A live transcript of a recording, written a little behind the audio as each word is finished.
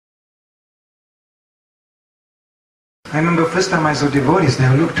I remember first time I saw devotees, they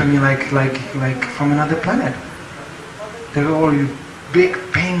looked to me like from another planet. They were all big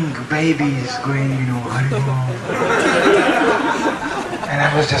pink babies going, Hari Om. And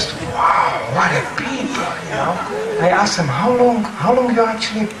I was just, wow, what a people, I asked them, how long you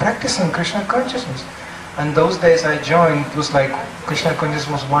actually practicing Krishna consciousness? And those days I joined, it was like Krishna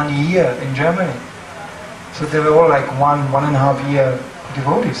consciousness was 1 year in Germany. So they were all like 1.5 year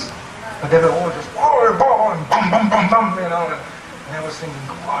devotees. But they were all just, oh, bum, bum, bum, bum, And I was thinking,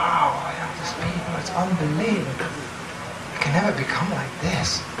 wow, I have these people, it's unbelievable. I can never become like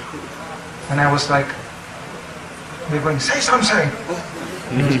this. And I was like, they were going, say something.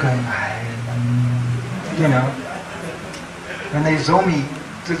 And I was going, When they saw me,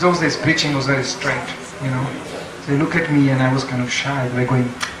 those days preaching was very straight, They look at me and I was kind of shy. They were going,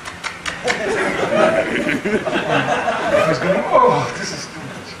 I was going, oh, this is too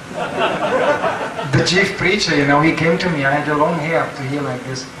much. The chief preacher, he came to me. I had a long hair up to here like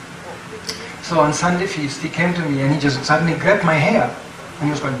this. So on Sunday feast, he came to me and he just suddenly grabbed my hair. And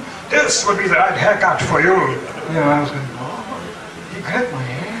he was going, this would be the right haircut for you. I was going, oh, he grabbed my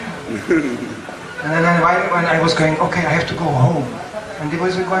hair. And then when I was going, okay, I have to go home. And they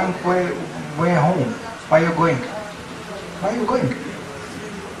was going, where home? Why are you going? Why are you going?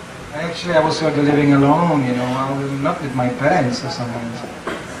 Actually, I was sort of living alone, I was not with my parents or someone.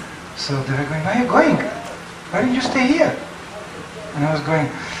 So they were going, where are you going? Why didn't you stay here? And I was going,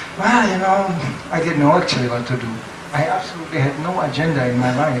 well, I didn't know actually what to do. I absolutely had no agenda in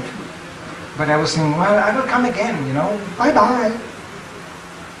my life. But I was saying, well, I will come again, bye-bye.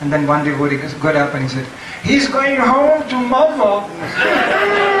 And then one devotee got up and he said, he's going home to Mama.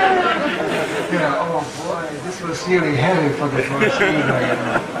 Oh boy, this was really heavy for the first ego,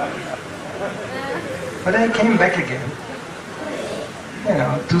 But I came back again.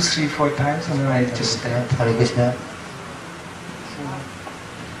 2, 3, 4 times, and then I just stayed. Hare Krishna. So,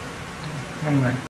 anyway.